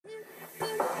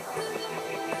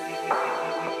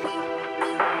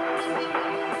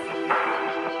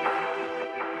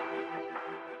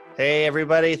Hey,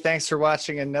 everybody. Thanks for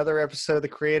watching another episode of The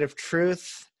Creative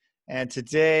Truth. And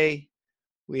today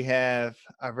we have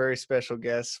our very special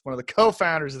guest, one of the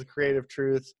co-founders of The Creative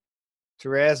Truth,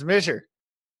 Terrass, Misher.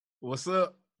 What's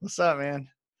up? What's up, man?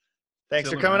 Thanks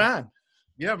Chilling, for coming man. on.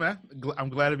 Yeah, man. I'm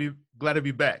glad to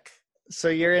be back. So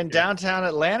you're in downtown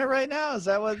Atlanta right now? Is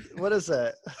that what is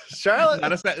that? Charlotte? No,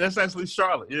 that's actually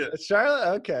Charlotte. Yeah. It's Charlotte?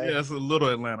 Okay. Yeah, it's a little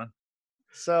Atlanta.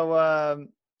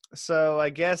 So I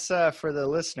guess for the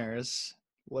listeners,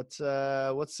 what's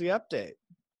the update?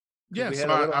 Yeah, we so had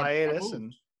a little I hiatus moved.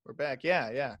 and we're back.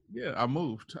 Yeah. Yeah, I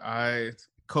moved.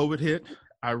 COVID hit.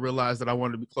 I realized that I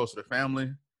wanted to be closer to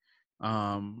family,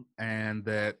 and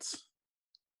that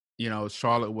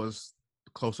Charlotte was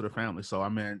closer to family. So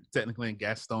I'm technically in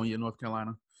Gastonia, North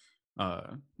Carolina.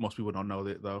 Most people don't know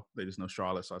that though; they just know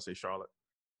Charlotte, so I say Charlotte.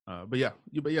 But yeah,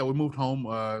 we moved home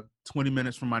 20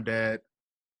 minutes from my dad.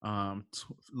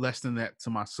 Less than that to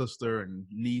my sister and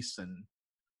niece, and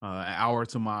an hour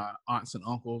to my aunts and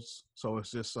uncles. So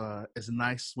it's just it's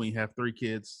nice when you have 3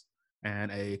 kids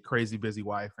and a crazy busy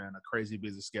wife and a crazy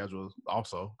busy schedule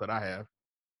also that I have.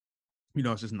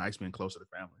 It's just nice being closer to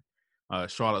family.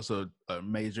 Charlotte's a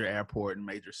major airport and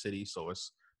major city, so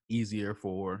it's easier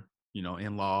for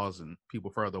in-laws and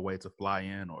people further away to fly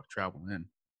in or travel in.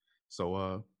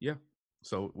 So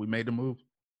so we made the move.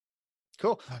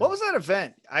 Cool. What was that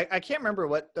event? I can't remember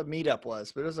what the meetup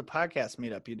was, but it was a podcast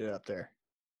meetup you did up there.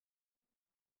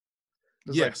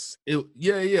 Yes. It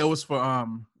was for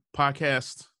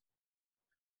podcast,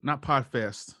 not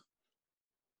Podfest.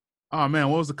 Oh man,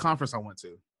 what was the conference I went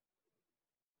to?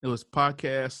 It was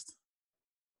podcast.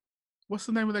 What's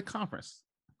the name of that conference?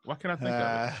 Why can't I think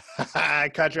of it? I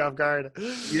caught you off guard.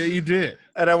 Yeah, you did.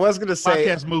 And I was going to say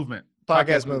Podcast Movement.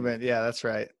 Podcast movement. Yeah, that's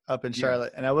right. Up in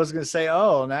Charlotte. And I was going to say,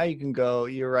 oh, now you can go.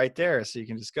 You're right there, so you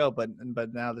can just go. But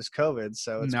now there's COVID,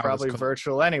 so it's probably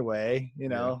virtual anyway.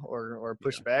 Or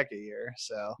pushed back a year.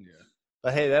 So,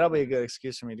 but hey, that'll be a good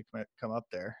excuse for me to come up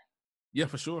there. Yeah,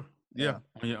 for sure. Yeah,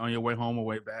 on your way home or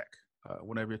way back,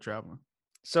 whenever you're traveling.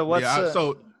 So what's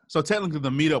so technically the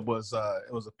meetup was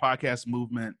it was a podcast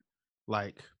movement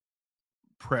like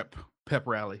pep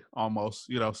rally almost.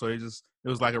 So it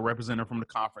was like a representative from the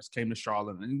conference came to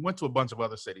Charlotte and went to a bunch of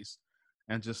other cities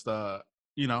and just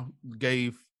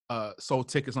gave sold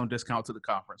tickets on discount to the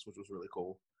conference, which was really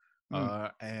cool.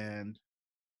 And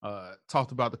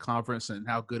talked about the conference and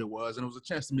how good it was, and it was a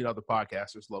chance to meet other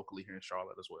podcasters locally here in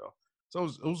Charlotte as well. So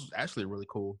it was actually a really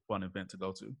cool, fun event to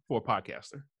go to for a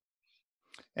podcaster.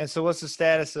 And so what's the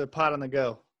status of Pod on the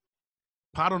Go?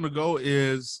 Pod on the Go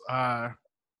is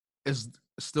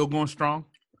still going strong.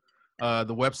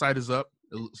 The website is up.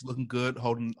 It's looking good,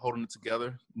 holding it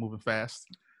together, moving fast,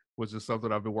 which is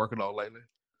something I've been working on lately.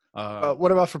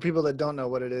 What about for people that don't know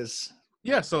what it is?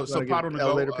 Yeah, so Pod on the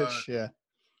Go. Elevator pitch,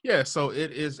 Yeah, so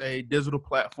it is a digital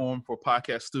platform for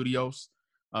podcast studios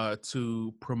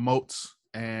to promote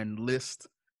and list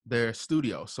their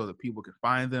studios so that people can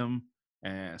find them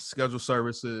and schedule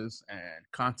services and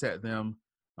contact them.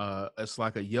 It's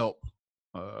like a Yelp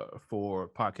for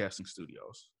podcasting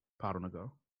studios. Pod on the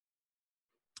Go.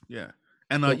 Yeah.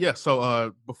 And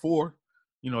so before,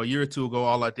 a year or two ago,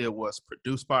 all I did was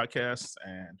produce podcasts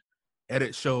and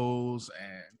edit shows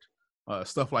and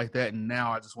stuff like that. And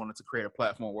now I just wanted to create a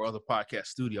platform where other podcast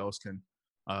studios can,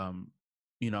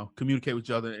 communicate with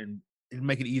each other and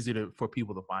make it easier for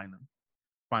people to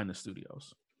find the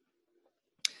studios.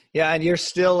 Yeah, and you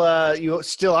still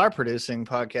are producing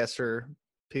podcasts for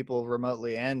people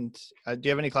remotely. And do you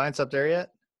have any clients up there yet?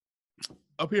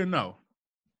 Up here, no.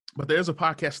 But there's a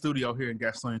podcast studio here in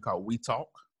Gastonia called We Talk.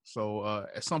 So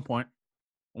at some point,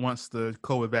 once the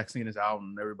COVID vaccine is out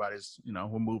and everybody's,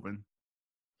 we're moving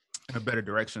in a better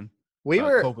direction,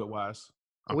 COVID-wise,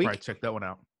 I'll probably check that one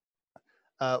out.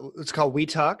 It's called We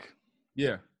Talk?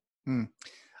 Yeah.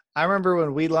 I remember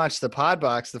when we launched the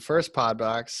Podbox, the first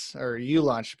Podbox, or you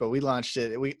launched, but we launched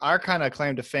it. Our kind of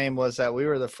claim to fame was that we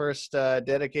were the first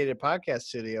dedicated podcast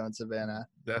studio in Savannah.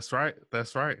 That's right.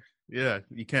 Yeah,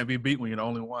 you can't be beat when you're the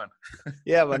only one.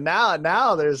 Yeah, but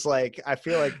now there's I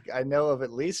feel like I know of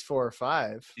at least 4 or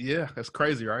 5. Yeah, that's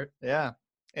crazy, right? Yeah,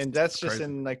 and that's just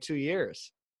in 2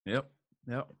 years. Yep.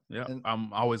 And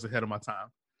I'm always ahead of my time.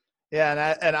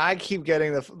 Yeah, and I keep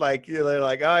getting they're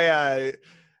like, oh yeah,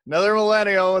 another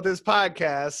millennial with his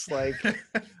podcast.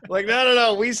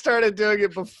 No, we started doing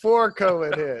it before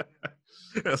COVID hit.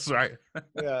 That's right.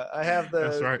 Yeah, I have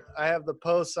the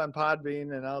posts on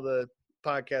Podbean and all the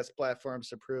podcast platforms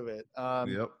to prove it.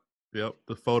 Yep.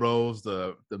 The photos,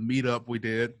 the meetup we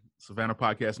did, Savannah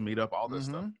podcast meetup, all this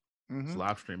stuff. It's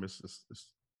live stream. It's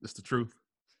the truth.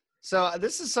 So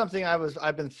this is something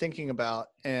I've been thinking about,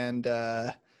 and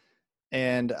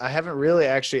and I haven't really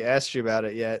actually asked you about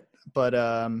it yet, but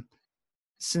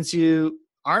since you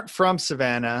aren't from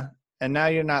Savannah and now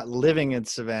you're not living in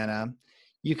Savannah,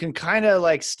 you can kind of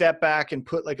like step back and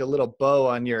put like a little bow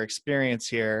on your experience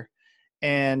here.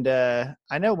 And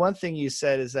I know one thing you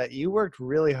said is that you worked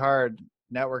really hard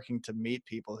networking to meet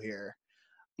people here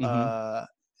uh,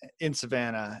 in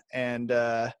Savannah. And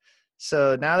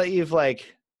so now that you've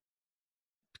like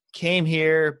came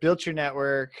here, built your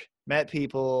network, met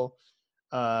people,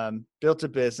 built a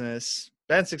business,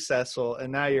 been successful,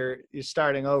 and now you're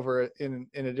starting over in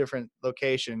a different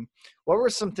location. What were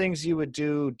some things you would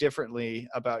do differently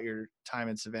about your time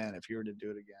in Savannah if you were to do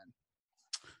it again?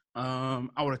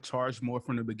 I would have charged more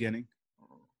from the beginning.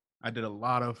 I did a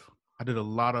lot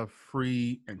of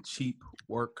free and cheap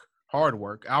work, hard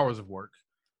work, hours of work,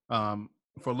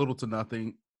 for little to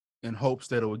nothing, in hopes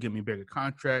that it would give me bigger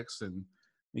contracts and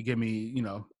it give me,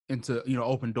 into,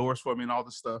 open doors for me and all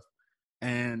this stuff.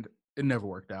 And it never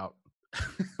worked out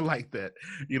like that.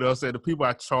 So the people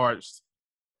I charged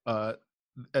an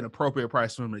appropriate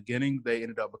price from the beginning, they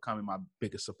ended up becoming my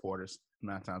biggest supporters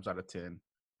 9 times out of 10.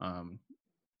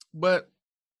 But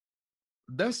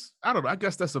I don't know. I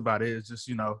guess that's about it. It's just,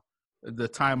 the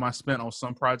time I spent on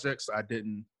some projects, I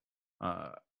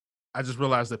just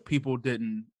realized that people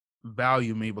didn't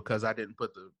value me because I didn't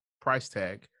put the price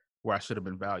tag where I should have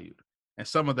been valued. And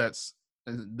some of that's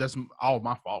all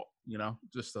my fault,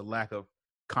 just a lack of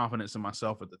confidence in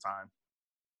myself at the time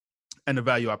and the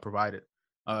value I provided.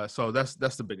 So that's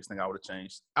the biggest thing I would have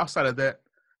changed. Outside of that,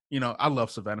 I love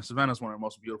Savannah. Savannah is one of the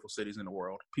most beautiful cities in the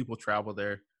world. People travel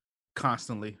there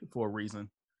constantly for a reason.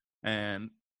 And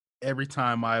every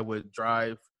time I would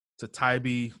drive to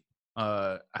Tybee,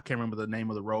 I can't remember the name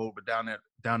of the road, but down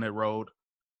that road,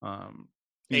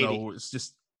 it's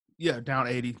just, down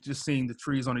 80, just seeing the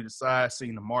trees on either side,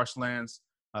 seeing the marshlands,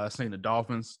 seeing the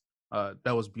dolphins.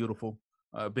 That was beautiful.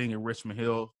 Being in Richmond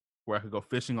Hill, where I could go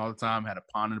fishing all the time, had a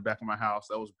pond in the back of my house.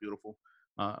 That was beautiful.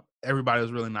 Everybody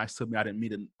was really nice to me. I didn't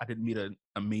meet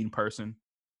a mean person.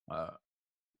 I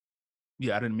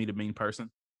didn't meet a mean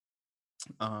person.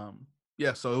 So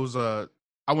it was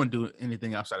I wouldn't do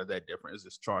anything outside of that different. It's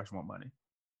just charge more money.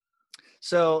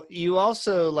 So you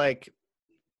also, like,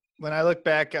 when I look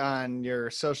back on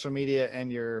your social media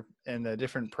and the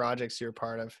different projects you're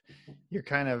part of, you're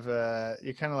kind of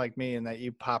like me in that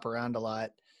you pop around a lot.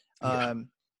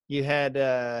 You had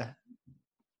a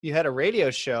radio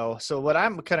show. So what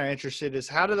I'm kind of interested is,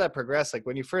 how did that progress? Like,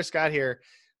 when you first got here,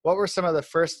 what were some of the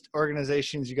first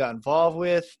organizations you got involved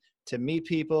with to meet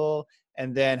people?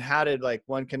 And then how did like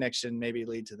one connection maybe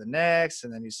lead to the next?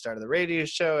 And then you started the radio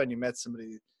show and you met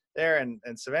somebody there, and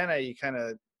Savannah, you kind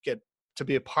of get to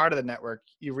be a part of the network.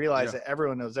 You realize that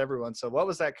everyone knows everyone. So what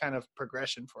was that kind of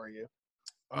progression for you?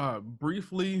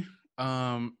 Briefly,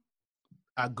 I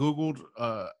Googled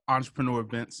entrepreneur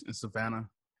events in Savannah.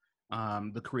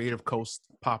 The Creative Coast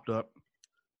popped up.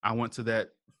 I went to that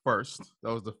first.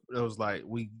 It was like,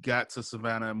 we got to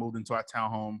Savannah and moved into our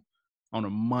townhome on a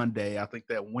Monday. I think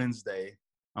that Wednesday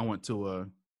I went to a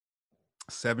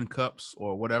 7 Cups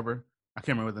or whatever. I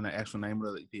can't remember the actual name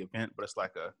of the event, but it's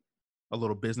like a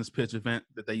little business pitch event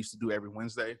that they used to do every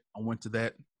Wednesday. I went to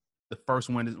that. The first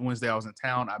Wednesday I was in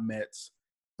town, I met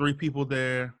 3 people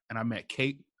there, and I met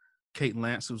Kate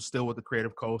Lance, who's still with the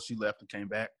Creative Coast. She left and came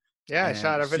back. Yeah, I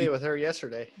shot a video with her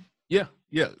yesterday. Yeah.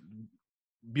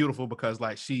 Beautiful, because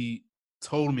like, she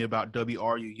told me about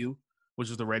WRUU, which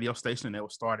is the radio station that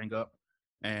was starting up.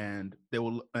 And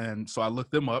so I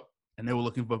looked them up, and they were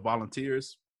looking for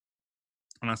volunteers.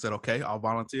 And I said, okay, I'll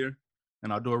volunteer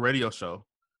and I'll do a radio show.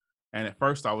 And at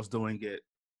first I was doing it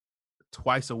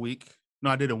twice a week. No,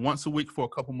 I did it once a week for a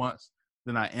couple months.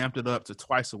 Then I amped it up to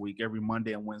twice a week, every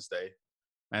Monday and Wednesday.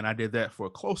 And I did that for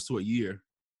close to a year.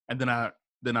 And then I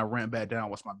ran back down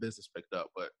once my business picked up.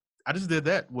 But I just did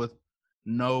that with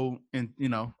I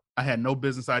had no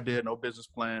business idea, no business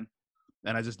plan.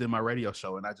 And I just did my radio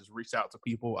show, and I just reached out to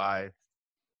people. I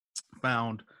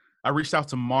reached out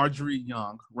to Marjorie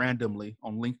Young randomly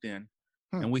on LinkedIn,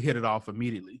 and we hit it off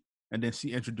immediately. And then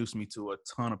she introduced me to a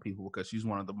ton of people, because she's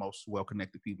one of the most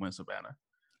well-connected people in Savannah.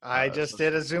 I just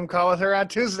did a Zoom call with her on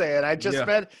Tuesday, and I just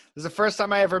met. This is the first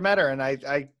time I ever met her, and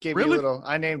I gave you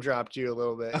I name dropped you a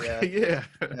little bit.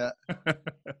 Yeah.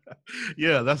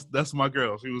 Yeah. That's my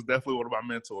girl. She was definitely one of my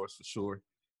mentors for sure.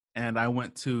 And I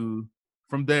went to,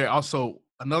 from there, also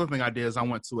another thing I did is I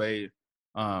went to a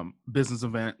business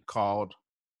event called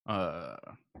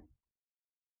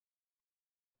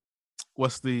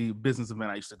what's the business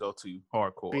event I used to go to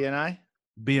hardcore?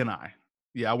 BNI.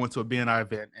 Yeah, I went to a BNI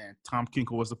event, and Tom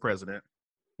Kinkle was the president.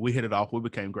 We hit it off. We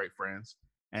became great friends.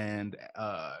 And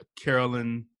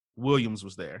Carolyn Williams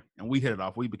was there, and we hit it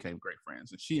off. We became great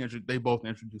friends, and they both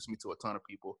introduced me to a ton of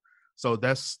people. So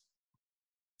that's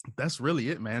really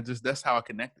it, man. Just that's how I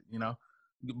connected,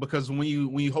 because when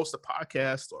you host a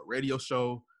podcast or a radio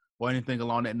show or anything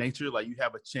along that nature, like you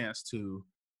have a chance to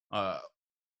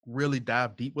really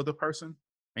dive deep with a person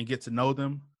and get to know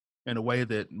them in a way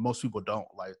that most people don't.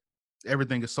 Like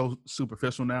everything is so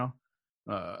superficial now.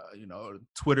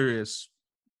 Twitter is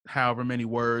however many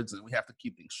words, and we have to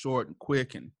keep things short and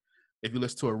quick. And if you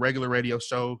listen to a regular radio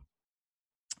show,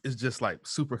 it's just like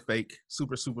super fake,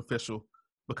 super superficial,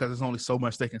 because there's only so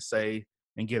much they can say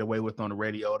and get away with on the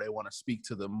radio. They want to speak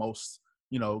to the most,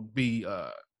 be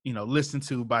listened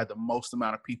to by the most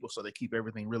amount of people, so they keep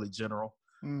everything really general.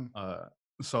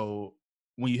 So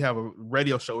when you have a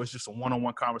radio show, it's just a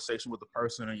one-on-one conversation with the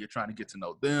person, and you're trying to get to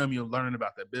know them. You're learning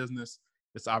about their business.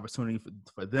 It's an opportunity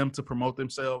for them to promote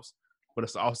themselves, but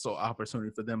it's also an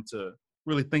opportunity for them to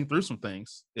really think through some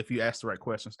things if you ask the right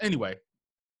questions. Anyway,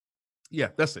 yeah,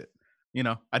 that's it.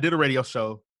 I did a radio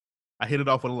show. I hit it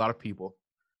off with a lot of people.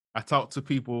 I talked to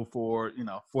people for,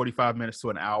 45 minutes to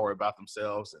an hour about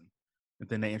themselves, and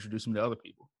then they introduced me to other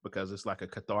people, because it's like a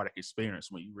cathartic experience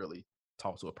when you really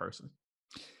talk to a person.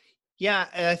 Yeah,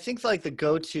 and I think like the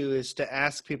go-to is to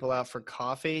ask people out for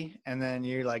coffee, and then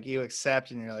you accept,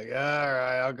 and you're like, all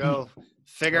right, I'll go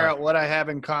figure out what I have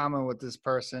in common with this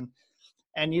person.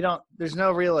 And there's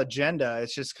no real agenda.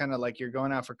 It's just kind of like you're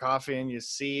going out for coffee, and you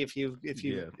see if you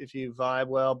vibe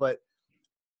well. But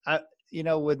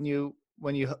when you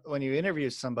interview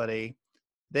somebody,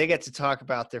 they get to talk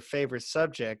about their favorite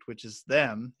subject, which is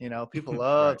them. People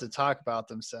love to talk about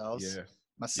themselves,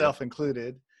 myself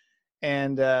included.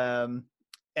 And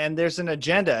there's an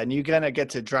agenda, and you're going to get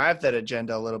to drive that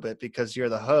agenda a little bit because you're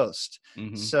the host.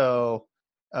 Mm-hmm.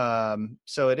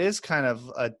 So it is kind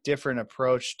of a different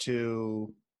approach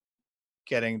to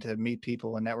getting to meet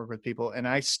people and network with people. And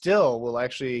I still will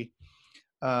actually,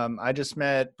 I just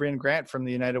met Bryn Grant from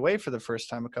the United Way for the first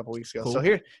time a couple weeks ago. Cool. So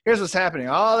here's what's happening.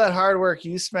 All that hard work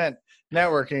you spent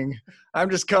networking,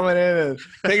 I'm just coming in and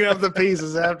picking up the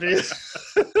pieces after you.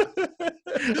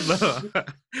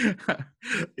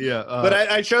 But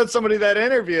I showed somebody that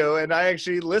interview, and I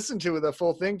actually listened to the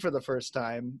full thing for the first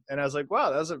time, and I was like,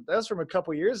 wow, that was from a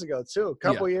couple years ago too. A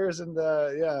couple years in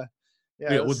the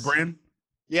with Bryn.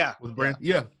 Yeah, with Bryn.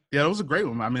 Yeah, it was a great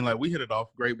one. I mean, like we hit it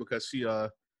off great because she like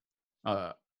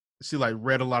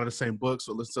read a lot of the same books,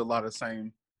 or listened to a lot of the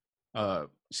same.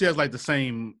 She has like the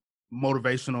same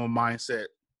motivational mindset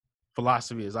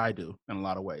philosophy as I do in a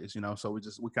lot of ways, So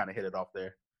we kind of hit it off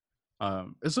there.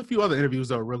 There's a few other interviews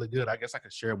that are really good. I guess I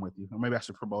could share them with you, or maybe I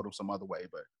should promote them some other way.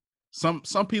 But some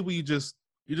people you just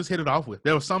hit it off with.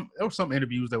 There were some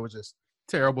interviews that were just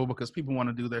terrible because people want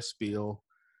to do their spiel,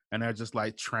 and they're just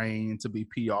like trained to be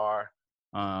PR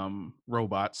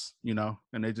robots, and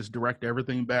they just direct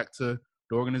everything back to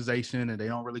the organization, and they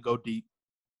don't really go deep,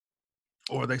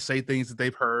 or they say things that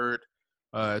they've heard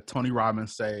Tony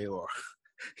Robbins say, or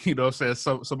says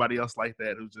somebody else like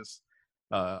that who's just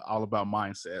all about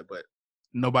mindset, but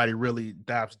nobody really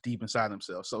dives deep inside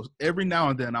themselves. So every now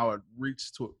and then I would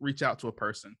reach out to a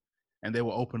person, and they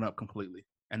will open up completely,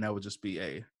 and that would just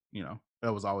be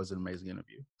that was always an amazing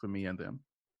interview for me and them.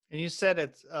 And you said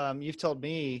it's you've told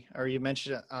me, or you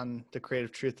mentioned it on The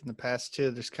Creative Truth in the past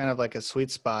too, there's kind of like a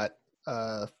sweet spot.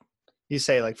 You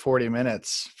say like 40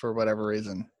 minutes for whatever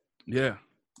reason. Yeah.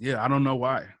 I don't know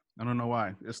why.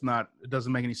 It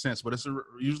doesn't make any sense, but it's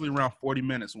usually around 40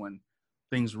 minutes when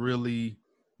things really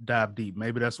dive deep.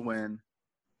 Maybe that's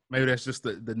just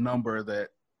the number that,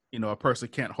 a person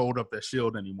can't hold up their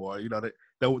shield anymore.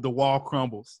 The wall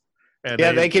crumbles. And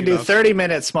they can do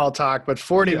 30-minute small talk, but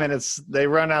 40 minutes, they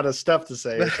run out of stuff to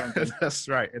say or something. That's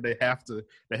right. And they have to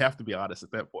be honest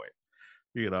at that point.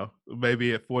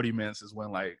 Maybe at 40 minutes is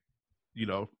when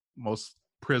most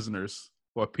prisoners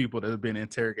or people that have been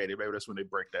interrogated, maybe that's when they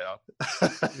break down,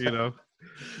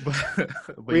 but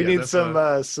we need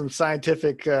some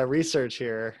scientific research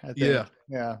here, I think.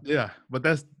 Yeah.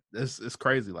 But it's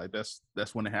crazy. Like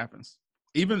that's when it happens.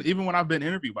 Even when I've been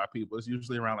interviewed by people, it's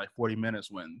usually around like 40 minutes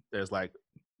when there's like,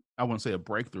 I wouldn't say a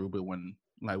breakthrough, but when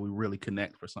like we really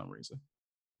connect for some reason.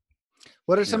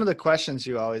 What are some of the questions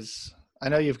I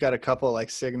know you've got a couple like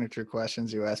signature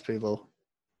questions you ask people.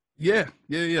 Yeah.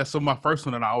 So my first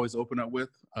one that I always open up with,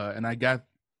 and I got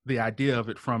the idea of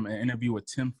it from an interview with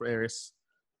Tim Ferriss.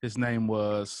 His name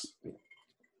was,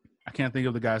 I can't think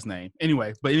of the guy's name.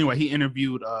 Anyway, he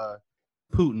interviewed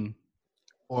Putin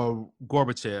or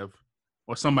Gorbachev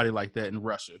or somebody like that in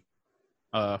Russia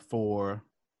for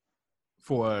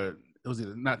it was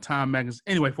either not Time magazine.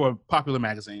 Anyway, for a popular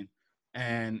magazine.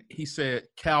 And he said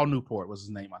Cal Newport was his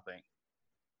name, I think.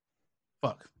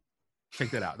 Fuck.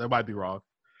 Take that out. That might be wrong.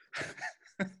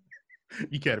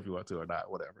 You can if you want to or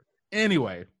not, whatever.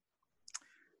 Anyway,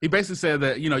 he basically said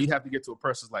that, you have to get to a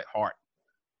person's like heart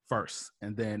first,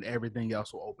 and then everything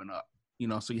else will open up.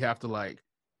 So you have to like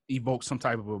evoke some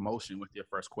type of emotion with your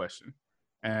first question.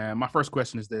 And my first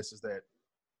question is this, is that,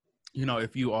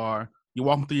 if you're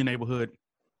walking through your neighborhood,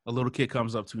 a little kid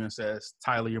comes up to you and says,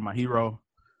 Tyler, you're my hero.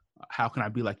 How can I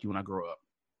be like you when I grow up?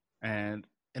 And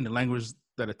in the language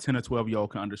that a 10 or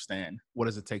 12-year-old can understand, what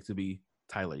does it take to be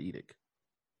Tyler Edick?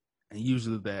 And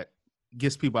usually that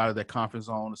gets people out of their comfort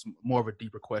zone. It's more of a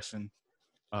deeper question.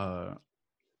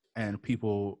 And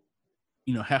people,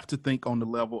 have to think on the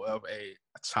level of a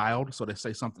child. So they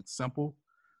say something simple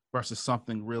versus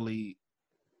something really,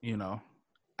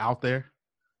 out there,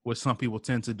 which some people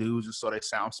tend to do just so they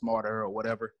sound smarter or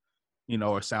whatever,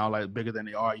 or sound like bigger than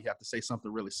they are. You have to say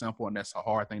something really simple, and that's a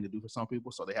hard thing to do for some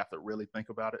people. So they have to really think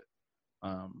about it.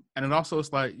 And it also,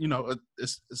 it's like,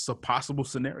 it's a possible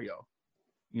scenario,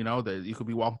 that you could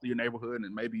be walking through your neighborhood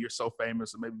and maybe you're so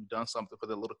famous and maybe you've done something for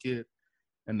the little kid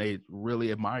and they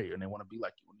really admire you and they want to be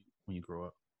like you when you grow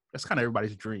up. That's kind of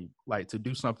everybody's dream, like to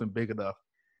do something big enough,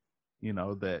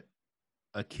 that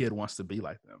a kid wants to be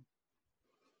like them.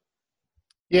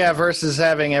 Yeah, versus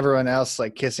having everyone else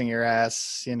like kissing your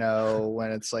ass,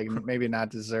 when it's like maybe not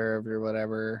deserved or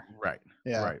whatever. Right.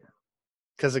 Yeah. Right.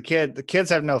 Because the kids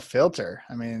have no filter.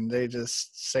 I mean, they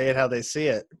just say it how they see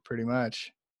it, pretty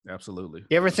much. Absolutely.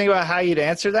 You ever think about how you'd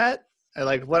answer that?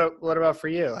 Like, what about for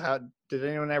you? How did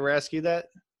anyone ever ask you that?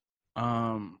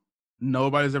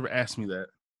 Nobody's ever asked me that.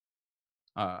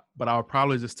 But I would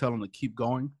probably just tell them to keep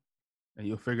going, and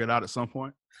you'll figure it out at some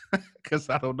point. Because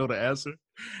I don't know the answer.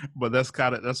 But that's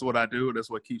what I do. That's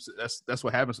what keeps it. That's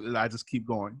what happens. I just keep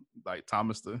going, like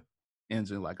Thomas the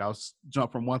Engine. Like I'll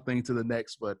jump from one thing to the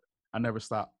next, but I never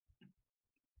stop.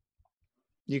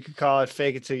 You could call it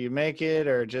fake it till you make it,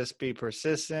 or just be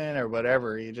persistent, or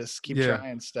whatever. You just keep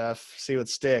trying stuff, see what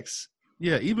sticks.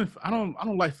 Yeah, even if I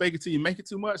don't like fake it till you make it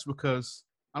too much, because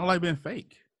I don't like being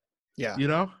fake.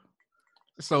 Yeah.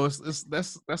 So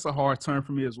that's a hard term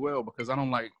for me as well, because I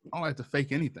don't like to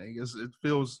fake anything. It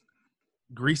feels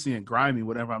greasy and grimy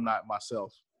whenever I'm not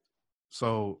myself.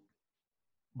 So,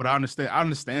 but I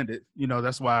understand it.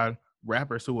 That's why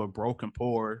rappers who are broke and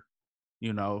poor,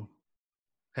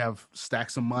 have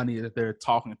stacks of money that they're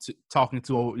talking to,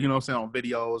 on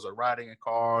videos or riding in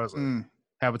cars, or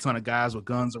have a ton of guys with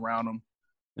guns around them,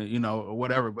 or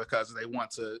whatever, because they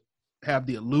want to have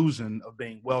the illusion of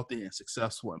being wealthy and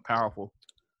successful and powerful,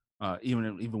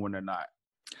 even when they're not.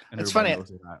 And it's funny.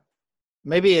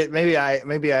 Maybe I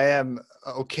am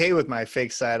okay with my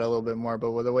fake side a little bit more,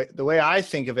 but the way I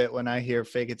think of it when I hear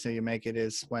fake it till you make it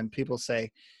is when people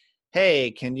say,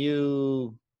 hey, can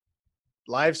you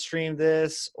live stream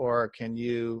this, or can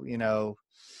you,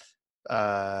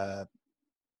 I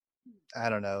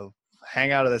don't know,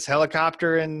 hang out of this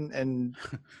helicopter and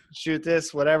shoot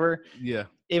this, whatever. Yeah.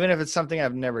 Even if it's something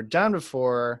I've never done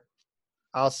before,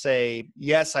 I'll say,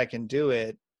 yes, I can do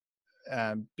it,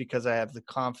 because I have the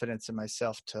confidence in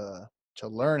myself to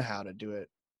learn how to do it.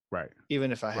 Right.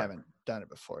 Even if I haven't done it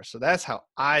before. So that's how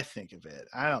I think of it.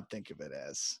 I don't think of it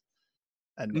as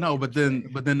no, but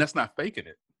then that's not faking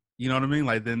it. You know what I mean?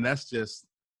 Like, then that's just,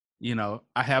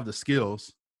 I have the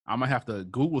skills. I'm going to have to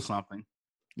Google something,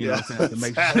 you know what I'm saying, to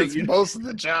make sure. That's most of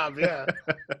the job, yeah.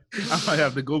 I might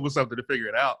have to Google something to figure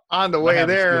it out. On the way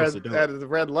there at the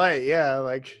red light, yeah.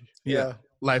 Like, yeah.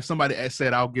 Like if somebody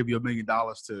said, I'll give you $1 million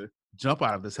to jump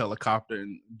out of this helicopter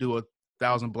and do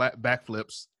 1,000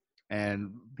 backflips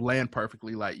and land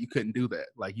perfectly, like you couldn't do that.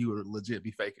 Like you would legit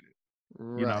be faking it.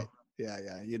 Right. Yeah.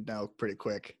 You'd know pretty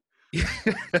quick. Yeah.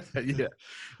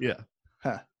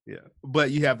 Huh. Yeah.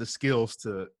 But you have the skills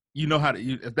to, how to,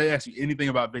 if they ask you anything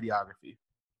about videography,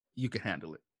 you can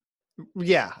handle it.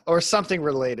 Yeah. Or something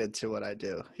related to what I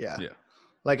do. Yeah. Yeah.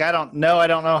 Like, I don't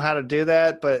know how to do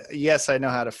that, but yes, I know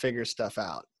how to figure stuff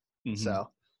out. Mm-hmm. So,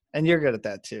 and you're good at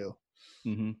that too.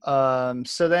 Mm-hmm.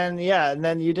 So then, and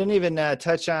then you didn't even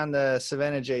touch on the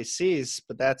Savannah JCs,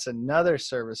 but that's another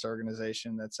service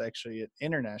organization that's actually an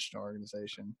international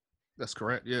organization. That's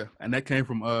correct. Yeah. And that came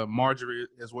from Marjorie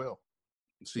as well.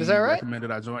 She Is that right?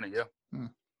 recommended I join it. Yeah.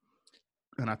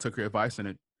 And I took her advice and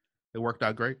it worked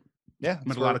out great. Yeah.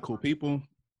 Met a lot of cool people.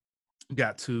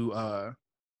 Got to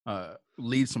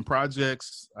lead some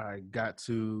projects. I got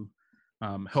to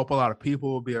help a lot of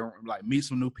people, meet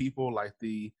some new people. Like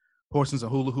the Horses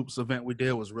and Hula Hoops event we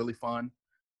did was really fun.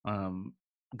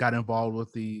 Got involved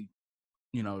with the,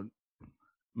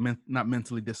 not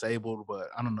mentally disabled, but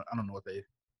I don't know what they.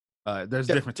 There's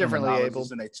different differently terminologies able,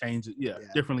 and they change it. Yeah,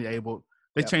 differently abled.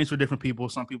 they change for different people.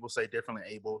 Some people say differently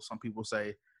able. Some people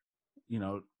say,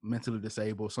 mentally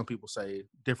disabled. Some people say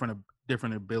different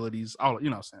abilities. All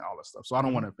saying all that stuff. So I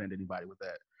don't want to offend anybody with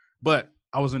that. But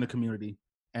I was in the community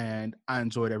and I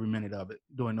enjoyed every minute of it.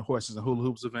 Doing the Horses and Hula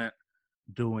Hoops event,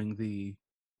 doing the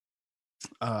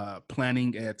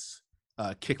planning at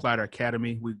Kicklighter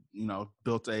Academy. We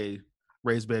built a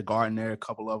raised bed garden there. A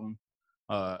couple of them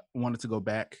wanted to go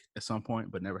back at some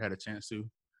point, but never had a chance to.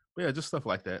 But yeah, just stuff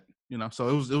like that. So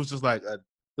it was just like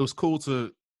it was cool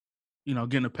to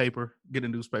get a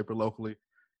newspaper locally,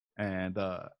 and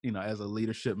as a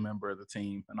leadership member of the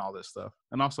team and all this stuff,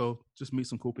 and also just meet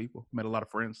some cool people. Met a lot of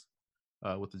friends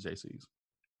with the JCs.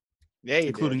 Yeah,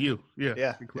 including did. You.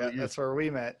 Yeah, that's where we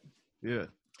met. Yeah.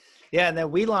 Yeah, and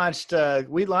then we launched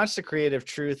the Creative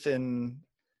Truth in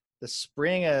the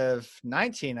spring of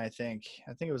 19, I think.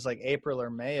 I think it was like April or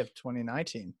May of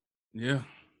 2019. Yeah.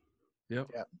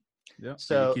 Yep. Yeah. Yeah.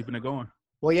 So you're keeping it going.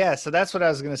 Well, yeah, so that's what I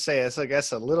was going to say. It's, I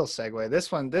guess, a little segue.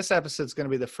 This episode is going to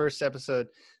be the first episode.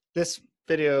 This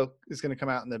video is going to come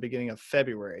out in the beginning of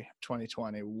February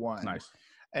 2021. Nice.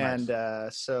 And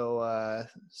so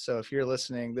if you're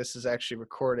listening, this is actually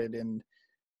recorded in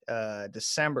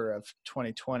December of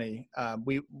 2020.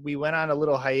 We went on a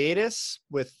little hiatus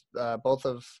with both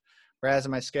of Razz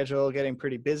and my schedule getting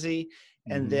pretty busy.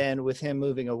 And then with him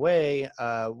moving away,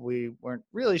 we weren't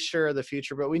really sure of the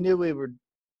future, but we knew we would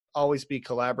always be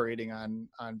collaborating on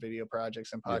video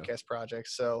projects and podcast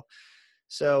projects.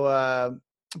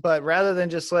 But rather than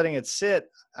just letting it sit,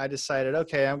 I decided,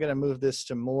 okay, I'm going to move this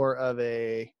to more of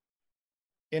a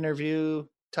interview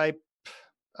type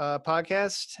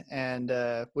podcast, and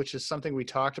which is something we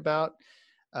talked about,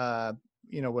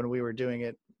 when we were doing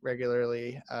it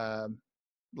regularly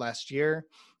last year.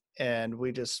 And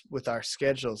we just, with our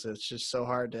schedules, it's just so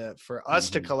hard for us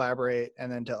to collaborate and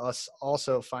then to us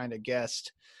also find a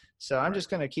guest. So I'm just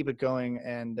going to keep it going.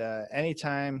 And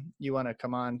anytime you want to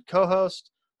come on,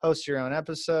 co-host, host your own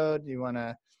episode, you want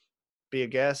to be a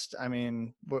guest, I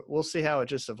mean, we'll see how it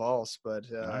just evolves. But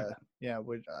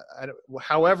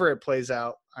however it plays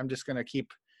out, I'm just going to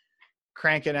keep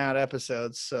cranking out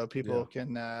episodes so people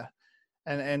can,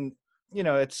 and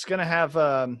it's going to have,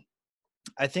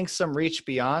 I think, some reach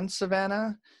beyond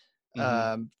Savannah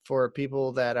for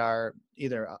people that are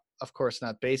either, of course,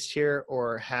 not based here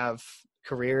or have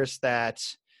careers that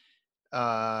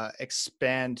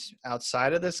expand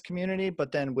outside of this community.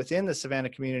 But then within the Savannah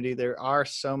community, there are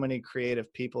so many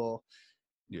creative people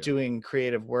doing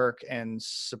creative work and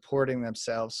supporting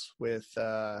themselves with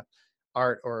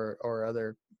art or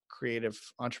other creative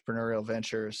entrepreneurial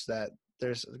ventures that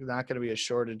there's not going to be a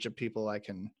shortage of people I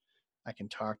can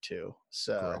talk to.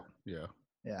 So yeah.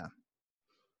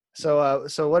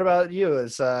 So what about you?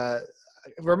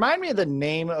 Remind me of the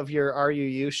name of your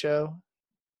RUU show.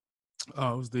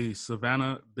 Oh, it was the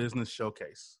Savannah Business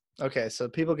Showcase. Okay, so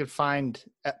people could find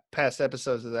past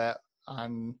episodes of that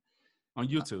on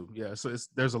YouTube. Yeah, so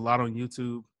there's a lot on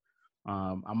YouTube.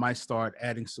 I might start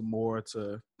adding some more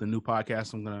to the new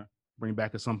podcast I'm gonna bring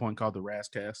back at some point called the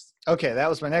Razzcast. Okay, that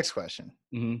was my next question.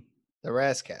 The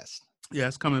Razzcast. Yeah,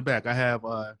 it's coming back. I have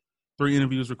 3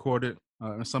 interviews recorded.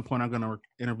 At some point, I'm gonna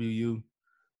interview you,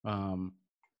 and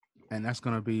that's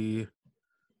gonna be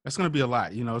a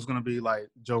lot. It's gonna be like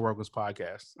Joe Rogan's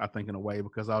podcast, I think, in a way,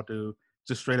 because I'll do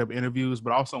just straight up interviews,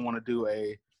 but I also want to do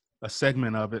a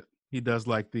segment of it. He does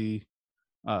like the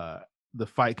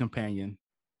Fight Companion,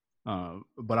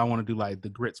 but I want to do like the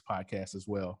Grits podcast as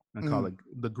well and call it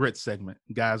the Grits segment,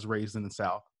 Guys Raised in the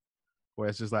South, where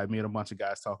it's just like me and a bunch of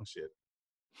guys talking shit,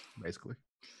 basically.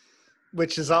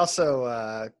 Which is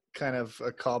also kind of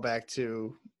a callback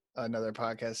to another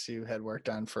podcast you had worked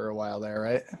on for a while there,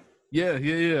 right? Yeah.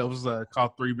 It was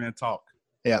called 3 Man Talk.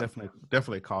 Yeah,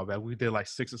 definitely a callback. We did like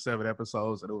 6 or 7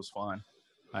 episodes, and it was fun.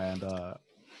 And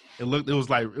it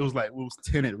was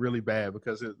tinted really bad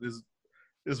because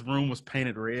this room was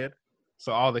painted red,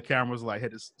 so all the cameras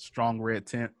had this strong red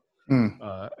tint, and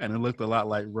it looked a lot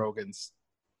like Rogan's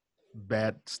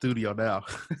bad studio now.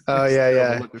 Oh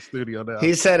yeah. Look at studio now.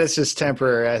 He said it's just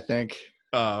temporary, I think.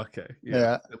 Oh, okay.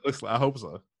 Yeah. It looks like, I hope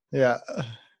so. Yeah.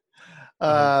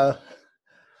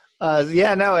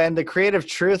 And the Creative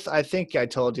Truth, I think I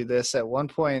told you this at one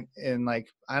point in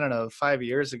 5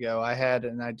 years ago, I had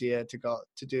an idea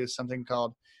to do something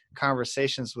called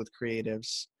Conversations with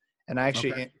Creatives. And I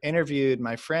actually interviewed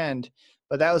my friend,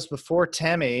 but that was before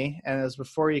Temi, and it was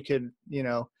before you could,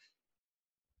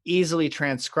 easily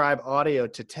transcribe audio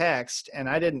to text. And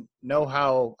I think I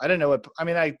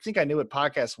knew what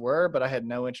podcasts were, but I had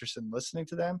no interest in listening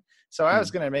to them. So I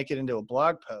was going to make it into a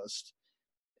blog post,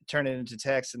 turn it into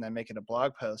text, and then make it a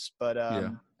blog post. But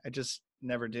I just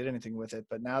never did anything with it.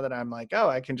 But now that I'm like, oh,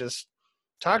 I can just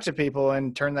talk to people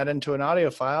and turn that into an audio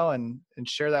file and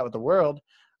share that with the world.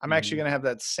 I'm actually going to have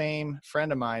that same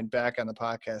friend of mine back on the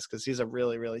podcast because he's a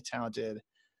really, really talented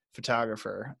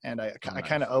photographer. And I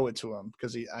kind of owe it to him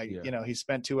because he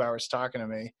spent 2 hours talking to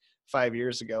me 5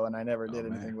 years ago and I never did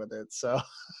anything with it. So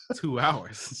 2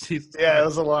 hours. Yeah, it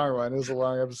was a long one. It was a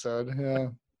long episode. Yeah.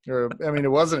 Or, I mean,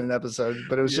 it wasn't an episode,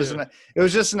 but it was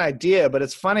just an idea. But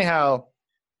it's funny how,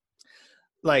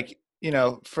 like,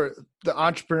 for the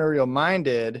entrepreneurial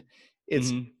minded,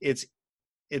 it's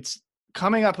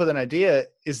coming up with an idea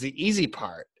is the easy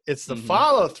part. It's the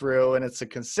follow through and it's the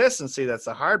consistency that's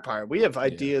the hard part. We have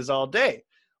ideas all day.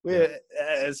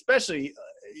 Especially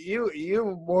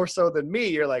you more so than me.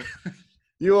 You're like,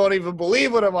 you won't even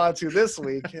believe what I'm on to this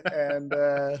week, and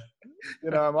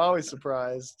I'm always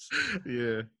surprised.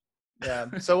 Yeah.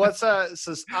 So what's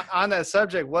so on that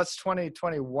subject? What's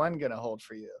 2021 gonna hold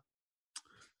for you?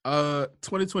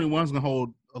 2021 is gonna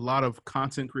hold a lot of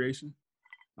content creation.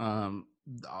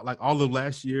 Like all of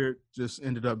last year just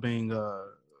ended up being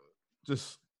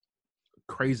just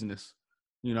craziness,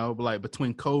 but like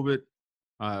between COVID,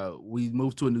 we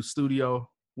moved to a new studio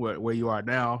where you are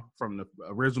now from the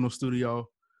original studio.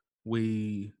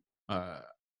 We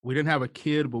didn't have a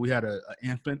kid, but we had an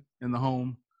infant in the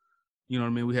home. You know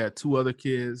what I mean? We had 2 other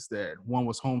kids that one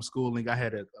was homeschooling. I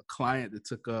had a client that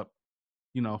took up,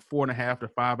 4.5 to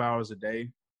 5 hours a day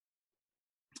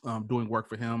doing work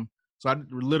for him. So I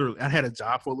had a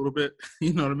job for a little bit,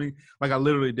 you know what I mean? Like I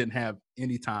literally didn't have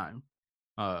any time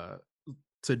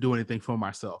to do anything for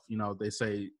myself. They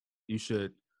say you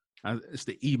should, it's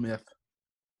the E-Myth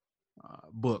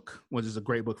book, which is a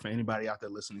great book for anybody out there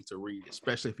listening to read,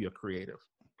 especially if you're creative.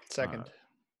 Second.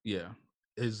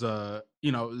 Is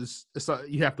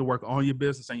you have to work on your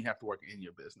business and you have to work in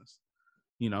your business.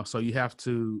 So you have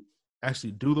to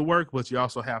actually do the work, but you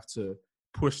also have to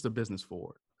push the business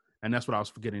forward. And that's what I was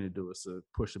forgetting to do, is to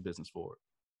push the business forward,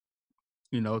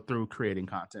 through creating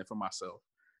content for myself.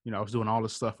 I was doing all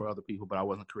this stuff for other people, but I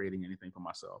wasn't creating anything for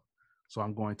myself. So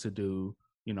I'm going to do,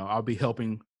 I'll be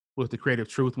helping with the Creative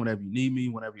Truth whenever you need me,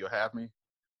 whenever you'll have me,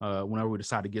 whenever we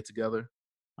decide to get together.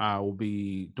 I will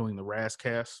be doing the Razz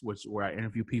cast, where I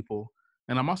interview people.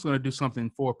 And I'm also going to do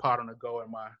something for Pod on the Go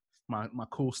in my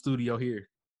cool studio here.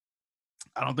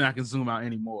 I don't think I can zoom out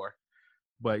anymore,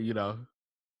 but,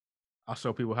 I'll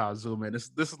show people how I zoom in. This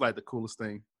is like the coolest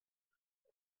thing.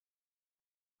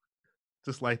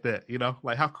 Just like that,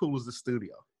 like how cool is the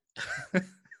studio?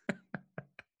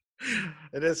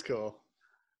 It is cool.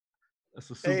 That's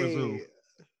a super zoom.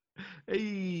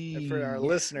 Hey. And for our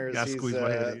listeners,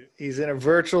 he's in a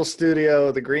virtual studio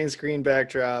with a green screen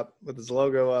backdrop with his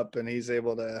logo up, and he's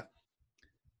able to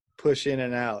push in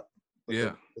and out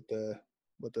with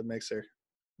the mixer.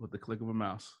 With the click of a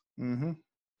mouse. Mm-hmm.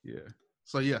 Yeah.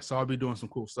 So I'll be doing some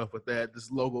cool stuff with that.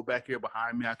 This logo back here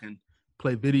behind me, I can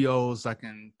play videos, I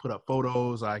can put up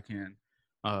photos, I can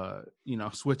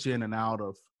switch in and out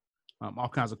of all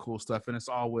kinds of cool stuff. And it's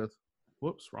all with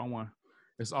wrong one.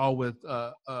 It's all with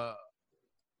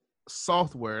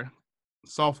software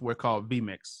called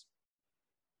vMix.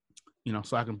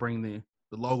 So I can bring the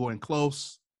logo in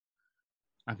close.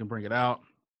 I can bring it out.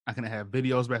 I can have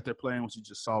videos back there playing, which you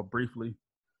just saw briefly.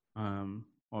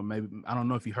 Or maybe, I don't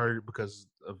know if you heard it because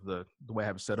of the way I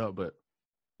have it set up, but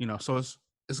so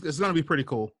it's going to be pretty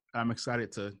cool. I'm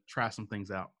excited to try some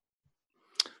things out.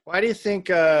 Why do you think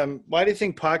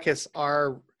podcasts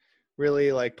are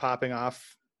really like popping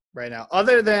off right now,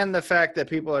 other than the fact that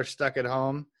people are stuck at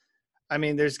home? I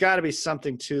mean, there's got to be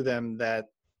something to them that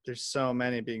there's so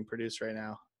many being produced right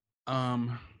now.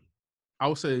 I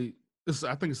would say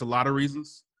I think it's a lot of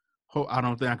reasons. I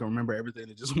don't think I can remember everything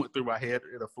that just went through my head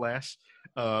in a flash.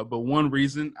 But one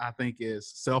reason I think is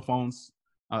cell phones.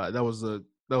 That was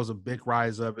a big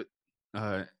rise of it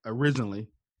originally,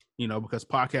 because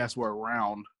podcasts were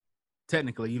around.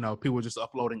 Technically, people were just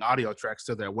uploading audio tracks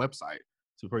to their website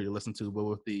for you to listen to. But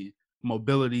with the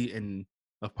mobility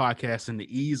of podcasts and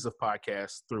the ease of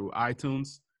podcasts through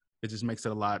iTunes, it just makes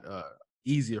it a lot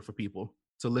easier for people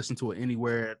to listen to it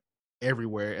anywhere,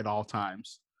 everywhere, at all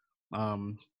times.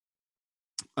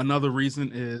 Another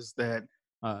reason is that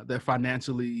they're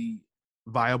financially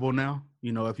viable now.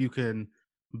 If you can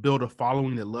build a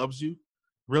following that loves you,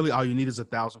 really all you need is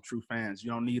 1,000 true fans.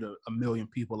 You don't need a million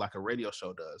people like a radio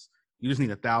show does. You just need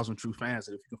 1,000 true fans.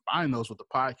 And if you can find those with the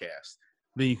podcast,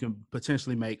 then you can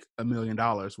potentially make $1 million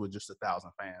with just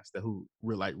 1,000 fans who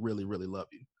really, really love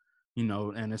you.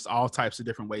 And it's all types of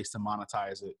different ways to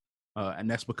monetize it. And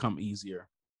that's become easier,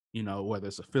 whether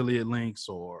it's affiliate links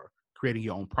or creating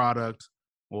your own product.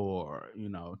 or,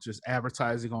 just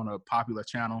advertising on a popular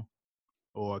channel,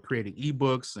 or creating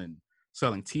ebooks and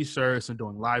selling t-shirts and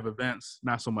doing live events.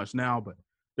 Not so much now, but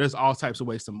there's all types of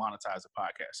ways to monetize a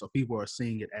podcast. So people are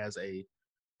seeing it as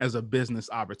a business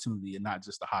opportunity and not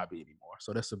just a hobby anymore.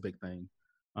 So that's a big thing.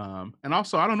 And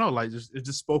also, I don't know, like it's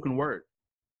just spoken word.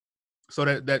 So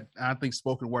that I think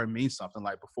spoken word means something.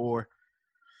 Like before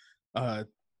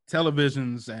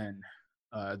televisions and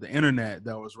the internet,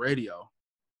 there was radio,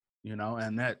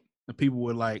 and that the people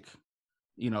would like,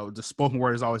 the spoken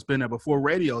word has always been there. Before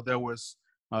radio, there was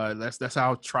that's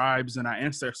how tribes and our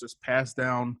ancestors passed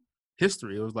down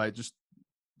history. It was like just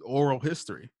oral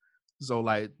history. So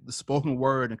like the spoken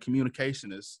word and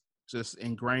communication is just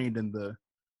ingrained in the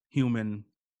human,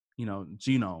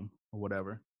 genome or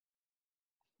whatever.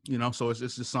 So it's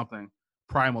just something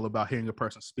primal about hearing a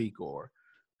person speak or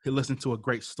listen to a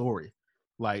great story.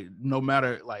 Like no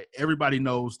matter, like everybody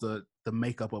knows the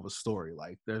makeup of a story.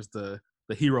 Like there's the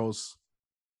heroes,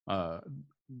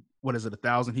 what is it,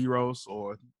 1,000 Heroes,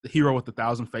 or the hero with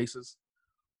 1,000 faces,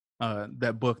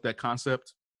 that book, that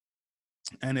concept.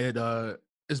 And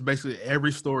it's basically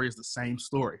every story is the same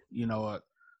story.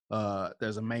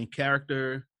 There's a main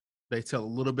character. They tell a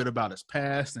little bit about his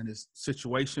past and his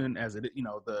situation as it,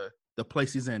 the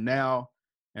place he's in now.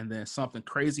 And then something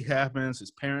crazy happens.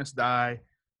 His parents die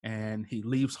and he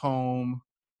leaves home.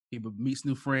 He meets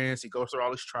new friends. He goes through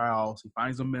all his trials. He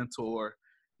finds a mentor.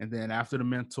 And then after the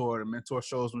mentor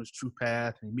shows him his true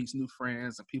path. And he meets new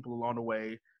friends and people along the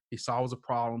way. He solves a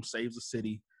problem, saves the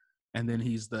city. And then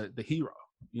he's the hero.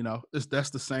 That's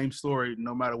the same story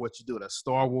no matter what you do. That's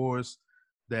Star Wars.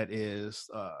 That is,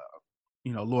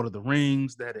 Lord of the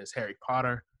Rings. That is Harry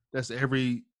Potter. That's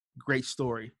every great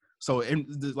story. So,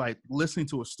 like listening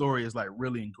to a story is like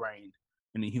really ingrained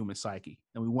in the human psyche,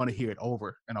 and we want to hear it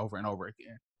over and over and over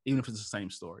again, even if it's the same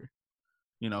story.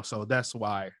 So that's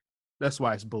why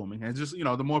it's booming. And just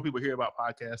the more people hear about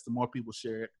podcasts, the more people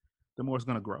share it, the more it's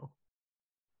going to grow.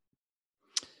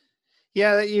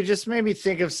 Yeah, you just made me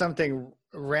think of something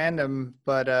random,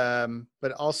 but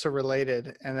also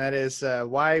related, and that is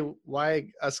why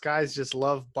us guys just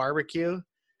love barbecue.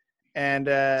 And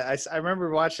I remember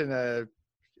watching a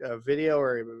video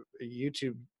or a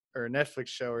YouTube or a Netflix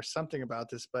show or something about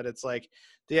this, but it's like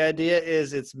the idea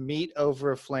is it's meat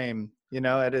over a flame.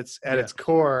 At its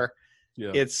core,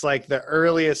 it's like the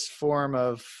earliest form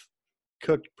of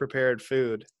cooked prepared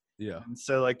food. Yeah. And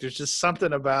so like there's just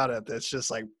something about it that's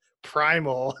just like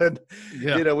primal, and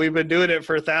we've been doing it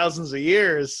for thousands of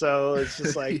years, so it's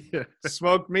just like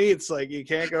smoked meats, like you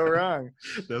can't go wrong.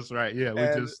 That's right. Yeah,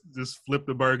 we just flip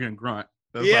the burger and grunt.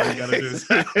 That's all you gotta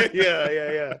do.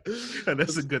 Yeah. And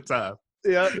that's a good time.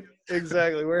 Yeah,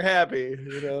 exactly. We're happy,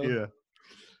 Yeah.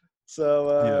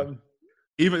 So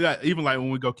even like when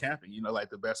we go camping,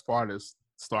 like the best part is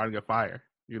starting a fire.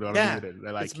 You know what I mean?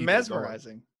 They like it's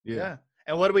mesmerizing. It yeah.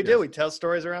 And what do we do? We tell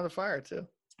stories around the fire too.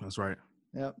 That's right.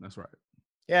 Yeah, that's right.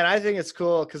 Yeah, and I think it's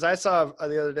cool because I saw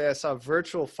the other day, I saw a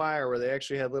virtual fire where they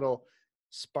actually had little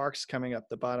sparks coming up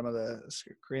the bottom of the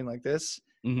screen like this.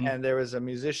 Mm-hmm. And there was a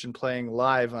musician playing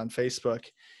live on Facebook.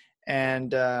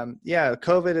 And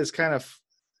COVID has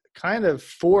kind of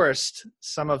forced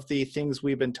some of the things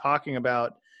we've been talking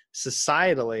about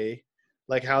societally,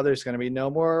 like how there's going to be no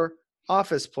more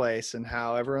office place and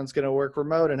how everyone's going to work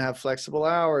remote and have flexible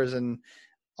hours and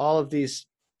all of these.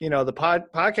 The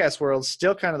podcast world's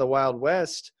still kind of the Wild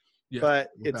West, but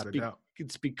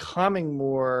it's becoming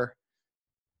more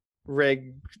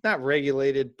not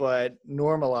regulated, but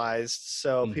normalized.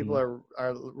 So people are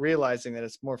realizing that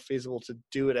it's more feasible to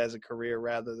do it as a career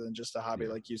rather than just a hobby,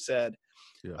 like you said.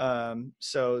 Yeah.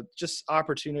 So just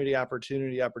opportunity.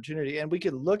 And we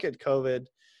could look at COVID.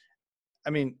 I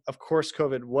mean, of course,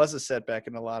 COVID was a setback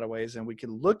in a lot of ways, and we can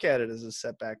look at it as a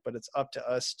setback, but it's up to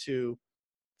us to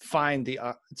find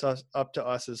it's up to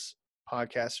us as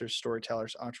podcasters,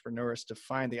 storytellers, entrepreneurs to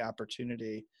find the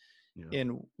opportunity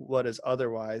in what is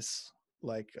otherwise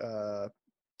like a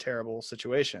terrible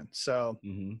situation. So,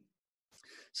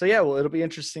 well, it'll be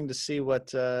interesting to see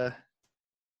what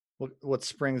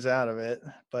springs out of it.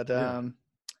 But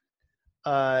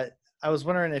I was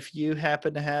wondering if you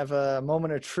happen to have a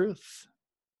moment of truth.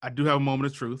 I do have a moment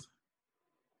of truth,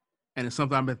 and it's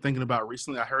something I've been thinking about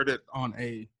recently. I heard it on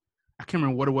I can't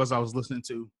remember what it was I was listening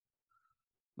to,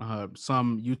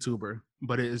 some YouTuber,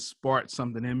 but it has sparked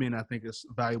something in me, and I think it's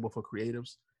valuable for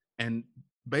creatives. And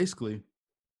basically,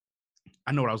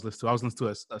 I know what I was listening to. I was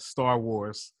listening to a Star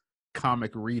Wars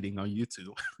comic reading on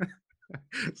YouTube.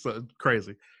 So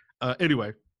crazy.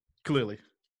 Anyway, clearly.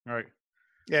 All right.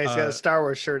 Yeah, he's got a Star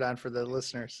Wars shirt on for the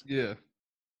listeners. Yeah.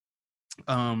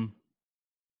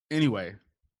 Anyway,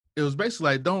 it was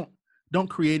basically like, don't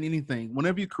create anything.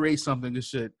 Whenever you create something, it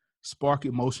should spark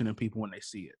emotion in people when they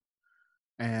see it.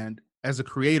 And as a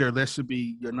creator, that should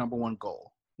be your number one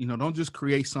goal. You know, don't just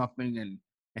create something and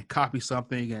copy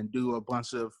something and do a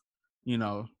bunch of, you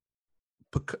know,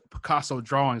 Picasso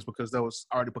drawings because that was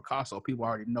already Picasso. People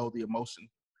already know the emotion.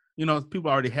 You know, people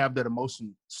already have that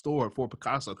emotion stored for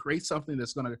Picasso. Create something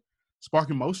that's going to spark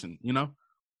emotion, you know?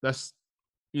 That's,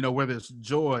 you know, whether it's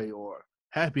joy or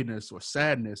happiness or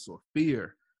sadness or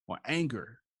fear or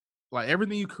anger. Like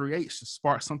everything you create should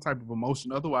spark some type of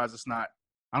emotion. Otherwise, it's not,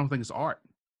 I don't think it's art.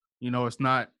 You know, it's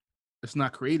not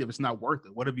creative. It's not worth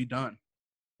it. What have you done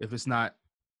if it's not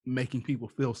making people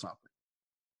feel something?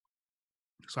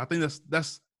 So I think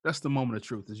that's the moment of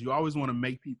truth, is you always want to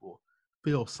make people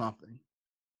feel something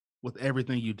with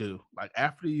everything you do. Like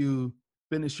after you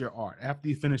finish your art, after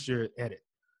you finish your edit,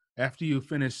 after you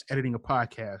finish editing a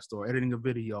podcast or editing a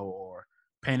video or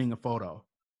painting a photo,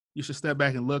 you should step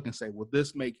back and look and say, will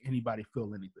this make anybody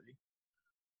feel anything?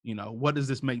 You know, what does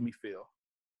this make me feel?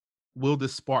 Will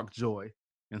this spark joy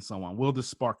in someone? Will this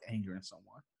spark anger in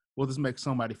someone? Will this make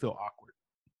somebody feel awkward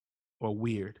or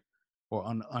weird or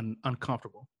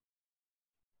uncomfortable?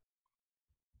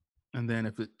 And then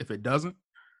if it doesn't,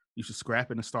 you should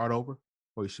scrap it and start over,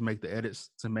 or you should make the edits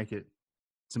to make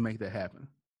that happen.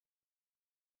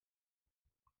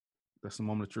 That's the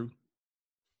moment of truth.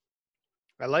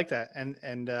 I like that.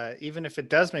 And even if it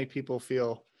does make people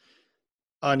feel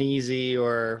uneasy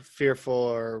or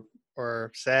fearful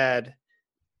or sad,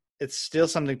 it's still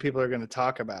something people are going to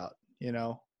talk about, you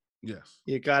know? Yes.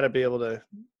 You got to be able to,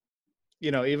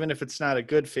 you know, even if it's not a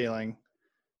good feeling,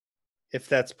 if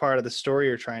that's part of the story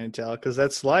you're trying to tell, because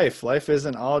that's life. Life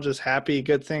isn't all just happy,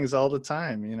 good things all the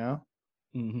time, you know?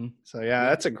 Mm-hmm. So, yeah,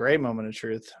 that's a great moment of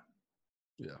truth.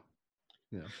 Yeah.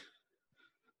 Yeah.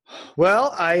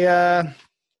 Well,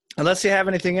 unless you have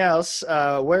anything else,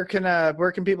 where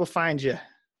can people find you?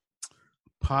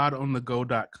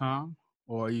 podonthego.com,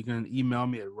 or you can email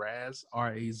me at Razz,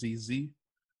 RAZZ,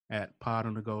 at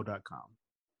podonthego.com.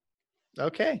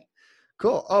 Okay,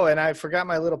 cool. Oh, and I forgot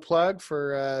my little plug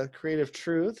for Creative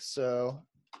Truth. So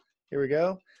here we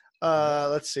go.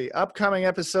 Let's see. Upcoming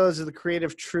episodes of the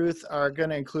Creative Truth are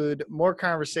going to include more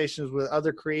conversations with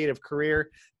other creative career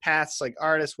paths like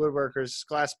artists, woodworkers,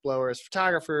 glass blowers,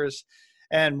 photographers,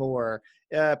 and more.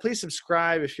 Please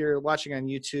subscribe if you're watching on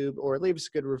YouTube, or leave us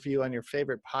a good review on your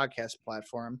favorite podcast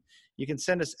platform. You can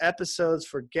send us episodes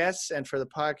for guests and for the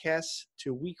podcast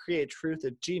to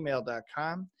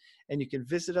wecreatetruth@gmail.com. And you can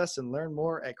visit us and learn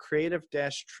more at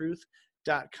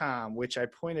creative-truth.com, which I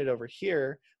pointed over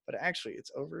here, but actually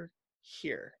it's over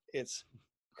here. It's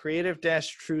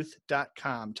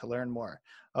creative-truth.com to learn more.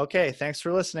 Okay, thanks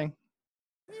for listening.